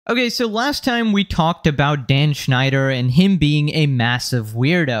Okay, so last time we talked about Dan Schneider and him being a massive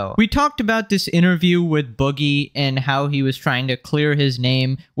weirdo. We talked about this interview with Boogie and how he was trying to clear his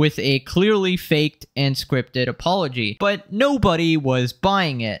name with a clearly faked and scripted apology, but nobody was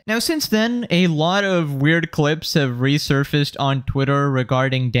buying it. Now, since then, a lot of weird clips have resurfaced on Twitter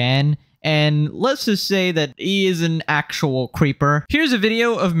regarding Dan, and let's just say that he is an actual creeper. Here's a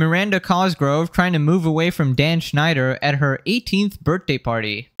video of Miranda Cosgrove trying to move away from Dan Schneider at her 18th birthday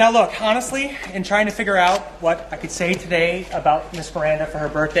party. Now look, honestly, in trying to figure out what I could say today about Miss Miranda for her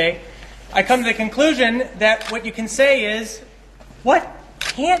birthday, I come to the conclusion that what you can say is, what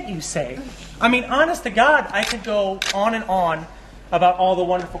can't you say? I mean, honest to God, I could go on and on about all the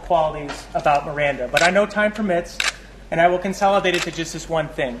wonderful qualities about Miranda, but I know time permits, and I will consolidate it to just this one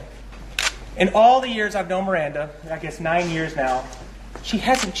thing. In all the years I've known Miranda, I guess 9 years now, she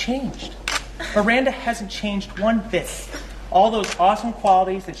hasn't changed. Miranda hasn't changed one bit. All those awesome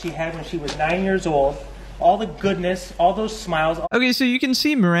qualities that she had when she was 9 years old, all the goodness, all those smiles. Okay, so you can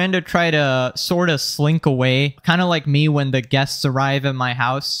see Miranda try to sort of slink away, kind of like me when the guests arrive at my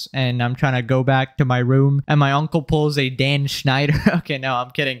house and I'm trying to go back to my room and my uncle pulls a Dan Schneider. Okay, no,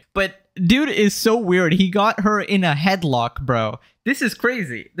 I'm kidding. But dude is so weird. He got her in a headlock, bro. This is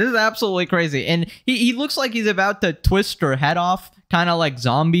crazy. This is absolutely crazy. And he looks like he's about to twist her head off, kind of like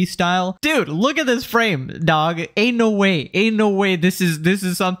zombie style. Dude, look at this frame, dog. Ain't no way. Ain't no way this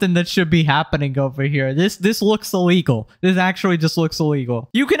is something that should be happening over here. This looks illegal. This actually just looks illegal.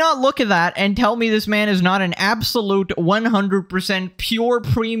 You cannot look at that and tell me this man is not an absolute 100% pure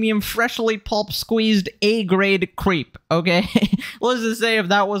premium, freshly pulp squeezed A-grade creep, okay? Let's just say if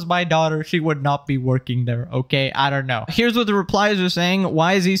that was my daughter, she would not be working there, okay? I don't know. Here's what the replies are saying.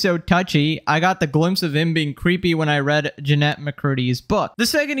 Why is he so touchy? I got the glimpse of him being creepy when I read Jeanette McCurdy's book. The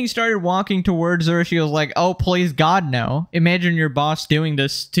second he started walking towards her, she was like, oh, please God, no. Imagine your boss doing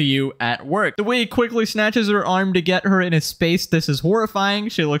this to you at work. The way he quickly snatches her arm to get her in his space, this is horrifying.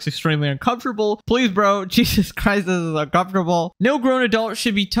 She looks extremely uncomfortable. Please, bro. Jesus Christ, this is uncomfortable. No grown adult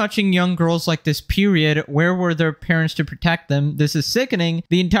should be touching young girls like this, period. Where were their parents to protect them? This is sickening.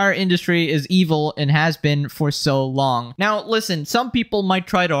 The entire industry is evil and has been for so long. Now, listen, some people might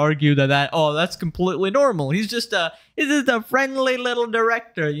try to argue that oh, that's completely normal. He's just a friendly little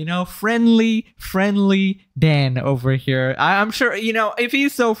director, you know, friendly Dan over here. I'm sure, you know, if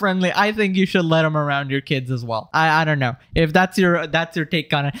he's so friendly, I think you should let him around your kids as well. I don't know if that's your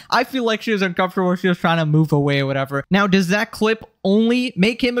take on it. I feel like she was uncomfortable. She was trying to move away or whatever. Now, does that clip only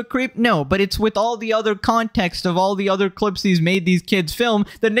make him a creep? No, but it's with all the other context of all the other clips he's made these kids film.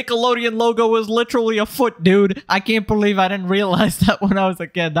 The Nickelodeon logo was literally a foot, dude. I can't believe I didn't realize that when I was a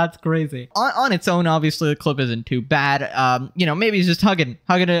kid. That's crazy. On its own, obviously, the clip isn't too bad. You know, maybe he's just hugging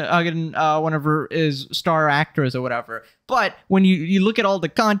one of his star actors or whatever. But when you look at all the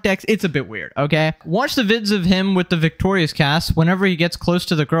context, it's a bit weird, okay? Watch the vids of him with the Victorious cast. Whenever he gets close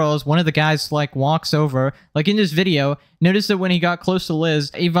to the girls, one of the guys, like, walks over. Like, in this video, notice that when he got close to Liz,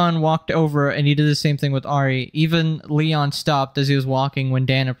 Yvonne walked over, and he did the same thing with Ari. Even Leon stopped as he was walking when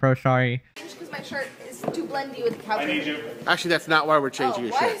Dan approached Ari. Because my shirt is too blendy with the couch. Actually, that's not why we're changing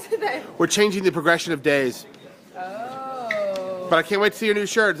your shirt. Why is it that? We're changing the progression of days. Oh. But I can't wait to see your new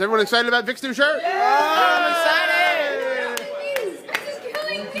shirt. Is everyone excited about Vic's new shirt? Yeah. I'm excited!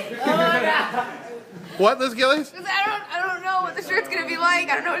 What, Liz Gillies? Because I don't know what the shirt's gonna be like.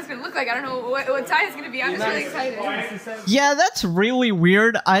 I don't know what it's gonna look like. I don't know what tie it's gonna be. I'm just really excited. Yeah, that's really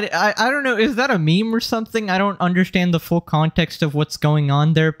weird. I don't know. Is that a meme or something? I don't understand the full context of what's going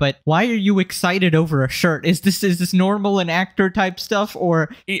on there. But why are you excited over a shirt? Is this normal and actor type stuff,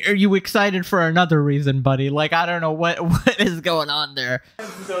 or are you excited for another reason, buddy? Like, I don't know what is going on there.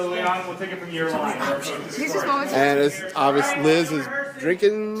 So Leon, we'll take it from your line. And it's obvious Liz is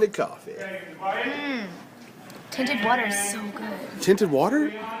drinking the coffee. Tinted water is so good. Tinted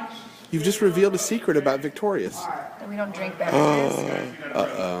water? You've just revealed a secret about Victorious. That we don't drink beverages.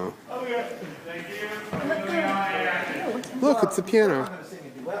 Uh-oh. Look, it's the piano.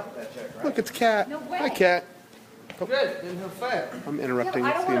 Look, it's Kat. Hi, Kat. Oh. I'm interrupting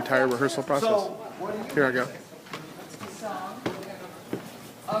the entire rehearsal process. Here I go.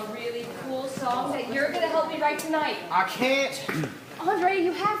 A really cool song that you're gonna help me write tonight. I can't. Andre,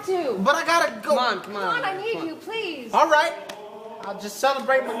 you have to. But I gotta go. Come on, I need you, please. All right. I'll just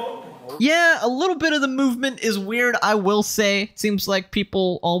celebrate my... Yeah, a little bit of the movement is weird, I will say. Seems like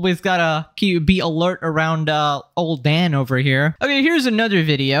people always gotta be alert around old Dan over here. Okay, here's another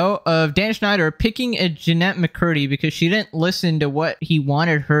video of Dan Schneider picking at Jeanette McCurdy because she didn't listen to what he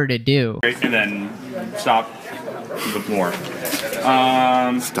wanted her to do. And then stop with more.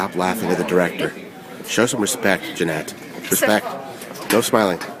 Stop laughing at the director. Show some respect, Jeanette. Respect. No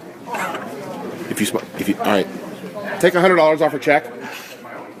smiling. All right, take $100 off her check.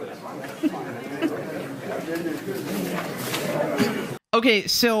 Okay,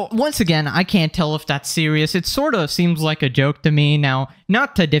 so once again, I can't tell if that's serious. It sort of seems like a joke to me. Now,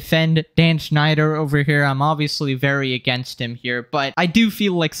 not to defend Dan Schneider over here, I'm obviously very against him here, but I do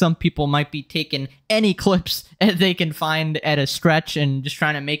feel like some people might be taking any clips they can find at a stretch and just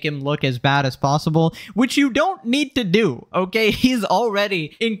trying to make him look as bad as possible, which you don't need to do, okay? He's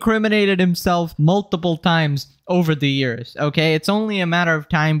already incriminated himself multiple times over the years, okay? It's only a matter of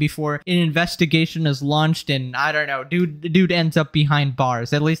time before an investigation is launched and, I don't know, dude ends up behind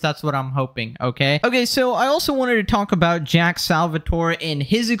bars. At least that's what I'm hoping, okay? Okay, so I also wanted to talk about Jack Salvatore and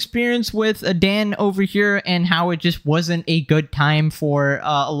his experience with Dan over here and how it just wasn't a good time for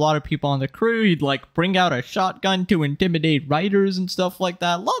a lot of people on the crew. He'd, like, bring out a shotgun to intimidate writers and stuff like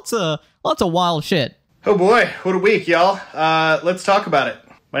that. Lots of wild shit. Oh boy, what a week, y'all. Let's talk about it.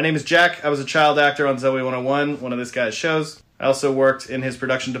 My name is Jack. I was a child actor on Zoe 101, one of this guy's shows. I also worked in his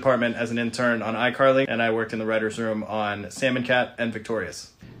production department as an intern on iCarly, and I worked in the writer's room on Salmon Cat and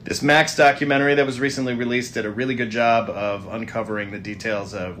Victorious. This Max documentary that was recently released did a really good job of uncovering the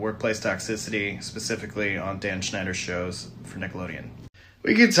details of workplace toxicity, specifically on Dan Schneider's shows for Nickelodeon.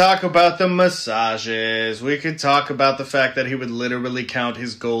 We could talk about the massages. We could talk about the fact that he would literally count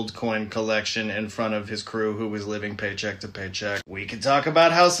his gold coin collection in front of his crew who was living paycheck to paycheck. We could talk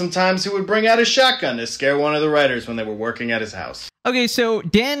about how sometimes he would bring out a shotgun to scare one of the writers when they were working at his house. Okay, so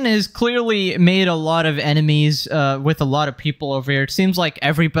Dan has clearly made a lot of enemies with a lot of people over here. It seems like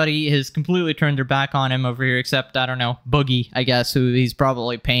everybody has completely turned their back on him over here, except, I don't know, Boogie, I guess, who he's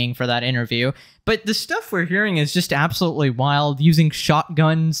probably paying for that interview. But the stuff we're hearing is just absolutely wild. Using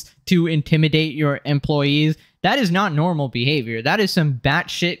shotguns to intimidate your employees. That is not normal behavior. That is some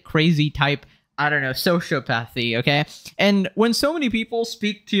batshit crazy type, I don't know, sociopathy, okay? And when so many people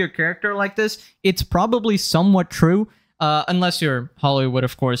speak to your character like this, it's probably somewhat true. Unless you're Hollywood,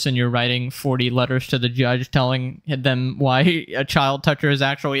 of course, and you're writing 40 letters to the judge telling them why a child toucher is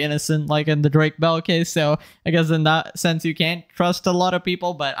actually innocent, like in the Drake Bell case. So I guess in that sense, you can't trust a lot of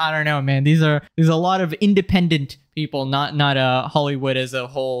people. But I don't know, man. There's a lot of independent people, not Hollywood as a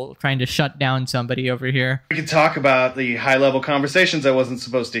whole, trying to shut down somebody over here. We could talk about the high-level conversations I wasn't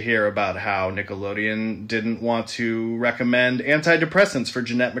supposed to hear about how Nickelodeon didn't want to recommend antidepressants for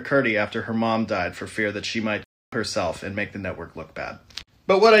Jeanette McCurdy after her mom died for fear that she might herself and make the network look bad.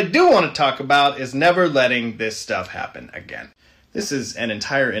 But what I do want to talk about is never letting this stuff happen again. This is an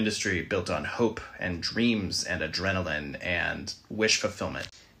entire industry built on hope and dreams and adrenaline and wish fulfillment.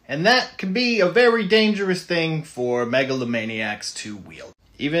 And that can be a very dangerous thing for megalomaniacs to wield.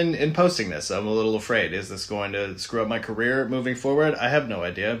 Even in posting this, I'm a little afraid. Is this going to screw up my career moving forward? I have no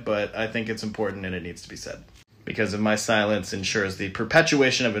idea, but I think it's important and it needs to be said. Because if my silence ensures the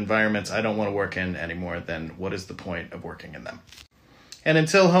perpetuation of environments I don't want to work in anymore, then what is the point of working in them? And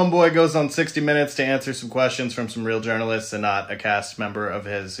until Homeboy goes on 60 Minutes to answer some questions from some real journalists and not a cast member of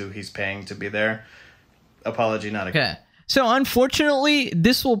his who he's paying to be there, apology not okay. So unfortunately,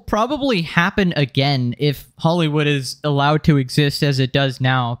 this will probably happen again if Hollywood is allowed to exist as it does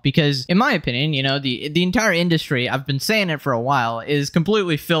now. Because in my opinion, you know, the entire industry, I've been saying it for a while, is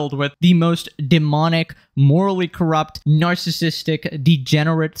completely filled with the most demonic, morally corrupt, narcissistic,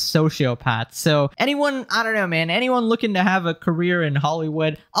 degenerate sociopaths. So anyone, I don't know, man, anyone looking to have a career in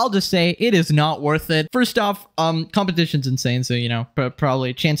Hollywood, I'll just say it is not worth it. First off, competition's insane, so, you know,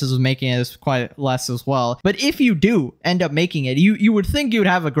 probably chances of making it is quite less as well. But if you do end up making it, you would think you'd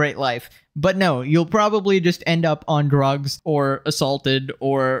have a great life. But no, you'll probably just end up on drugs or assaulted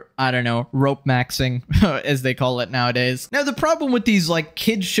or, I don't know, rope maxing, as they call it nowadays. Now, the problem with these, like,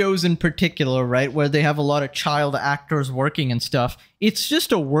 kids shows in particular, right, where they have a lot of child actors working and stuff, it's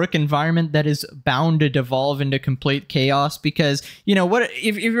just a work environment that is bound to devolve into complete chaos because, you know, what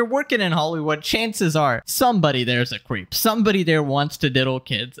if you're working in Hollywood, chances are somebody there's a creep. Somebody there wants to diddle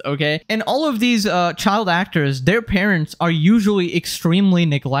kids, okay? And all of these child actors, their parents are usually extremely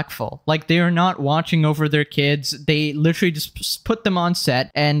neglectful. Like, they are not watching over their kids. They literally just put them on set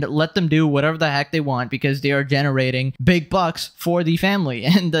and let them do whatever the heck they want because they are generating big bucks for the family.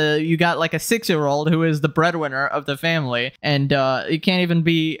 And you got like a 6-year-old who is the breadwinner of the family, and you can't even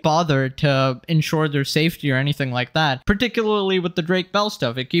be bothered to ensure their safety or anything like that. Particularly with the Drake Bell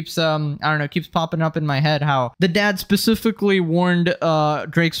stuff, it keeps I don't know, it keeps popping up in my head how the dad specifically warned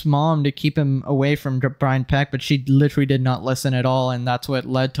Drake's mom to keep him away from Brian Peck, but she literally did not listen at all, and that's what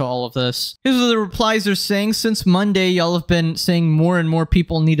led to all of this. Here's what the replies are saying. Since Monday, y'all have been saying more and more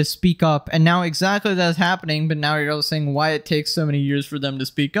people need to speak up, and now exactly that's happening, but now you're all saying why it takes so many years for them to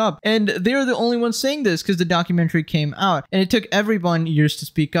speak up. And they're the only ones saying this because the documentary came out, and it took everybody everyone years to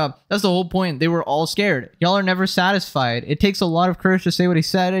speak up. That's the whole point. They were all scared. Y'all are never satisfied. It takes a lot of courage to say what he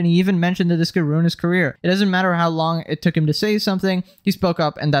said, and he even mentioned that this could ruin his career. It doesn't matter how long it took him to say something. He spoke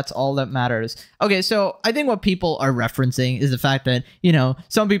up, and that's all that matters. Okay, so I think what people are referencing is the fact that, you know,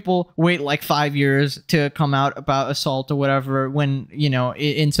 some people wait like 5 years to come out about assault or whatever when, you know,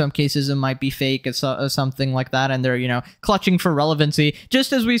 in some cases it might be fake or something like that, and they're, you know, clutching for relevancy.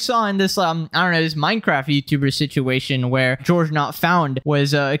 Just as we saw in this, I don't know, this Minecraft YouTuber situation where George Not Found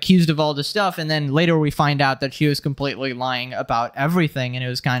was accused of all this stuff, and then later we find out that she was completely lying about everything, and it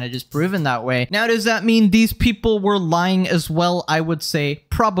was kind of just proven that way. Now, does that mean these people were lying as well? I would say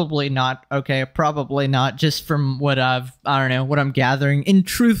probably not. Okay, probably not, just from what I don't know, what I'm gathering. In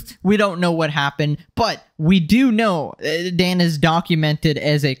truth, we don't know what happened, but we do know Dan is documented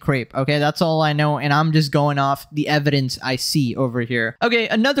as a creep. Okay, that's all I know, and I'm just going off the evidence I see over here. Okay,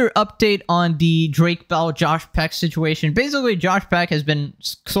 another update on the Drake Bell Josh Peck situation. Basically, Josh Peck has been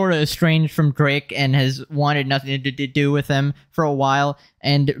sort of estranged from Drake and has wanted nothing to do with him for a while,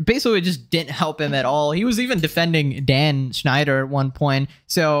 and basically just didn't help him at all. He was even defending Dan Schneider at one point,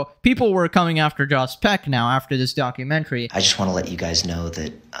 so people were coming after Josh Peck now after this documentary. I just want to let you guys know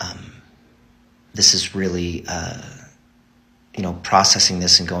that this is really, you know, processing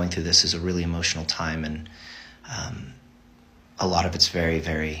this and going through this is a really emotional time, and a lot of it's very,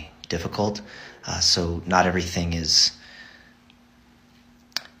 very difficult. So not everything is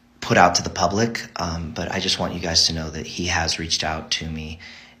put out to the public, but I just want you guys to know that he has reached out to me,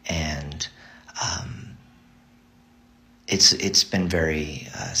 and it's been very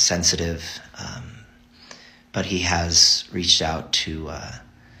sensitive, but he has reached out to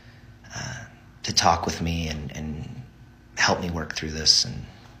talk with me and help me work through this,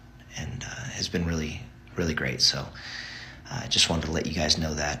 and has been really, really great. So I just wanted to let you guys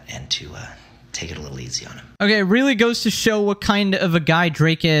know that, and to take it a little easy on him. Okay, it really goes to show what kind of a guy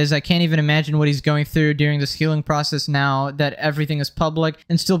Drake is. I can't even imagine what he's going through during this healing process now that everything is public,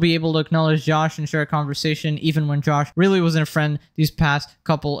 and still be able to acknowledge Josh and share a conversation even when Josh really wasn't a friend these past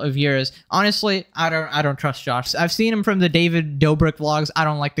couple of years. Honestly, I don't trust Josh. I've seen him from the David Dobrik vlogs. I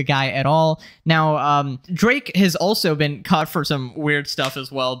don't like the guy at all. Now, Drake has also been caught for some weird stuff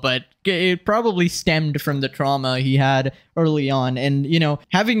as well, but it probably stemmed from the trauma he had early on. And, you know,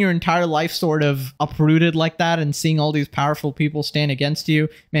 having your entire life sort of uprooted like that and seeing all these powerful people stand against you,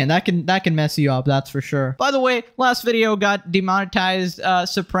 man, that can mess you up, that's for sure. By the way, last video got demonetized,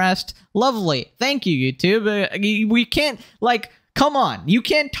 suppressed. Lovely. Thank you, YouTube. We can't, like, come on, you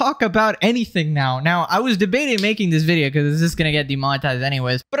can't talk about anything now. Now, I was debating making this video because it's just gonna get demonetized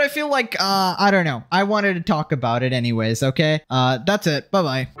anyways, but I feel like, I don't know. I wanted to talk about it anyways, okay? That's it.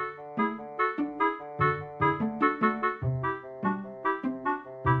 Bye-bye.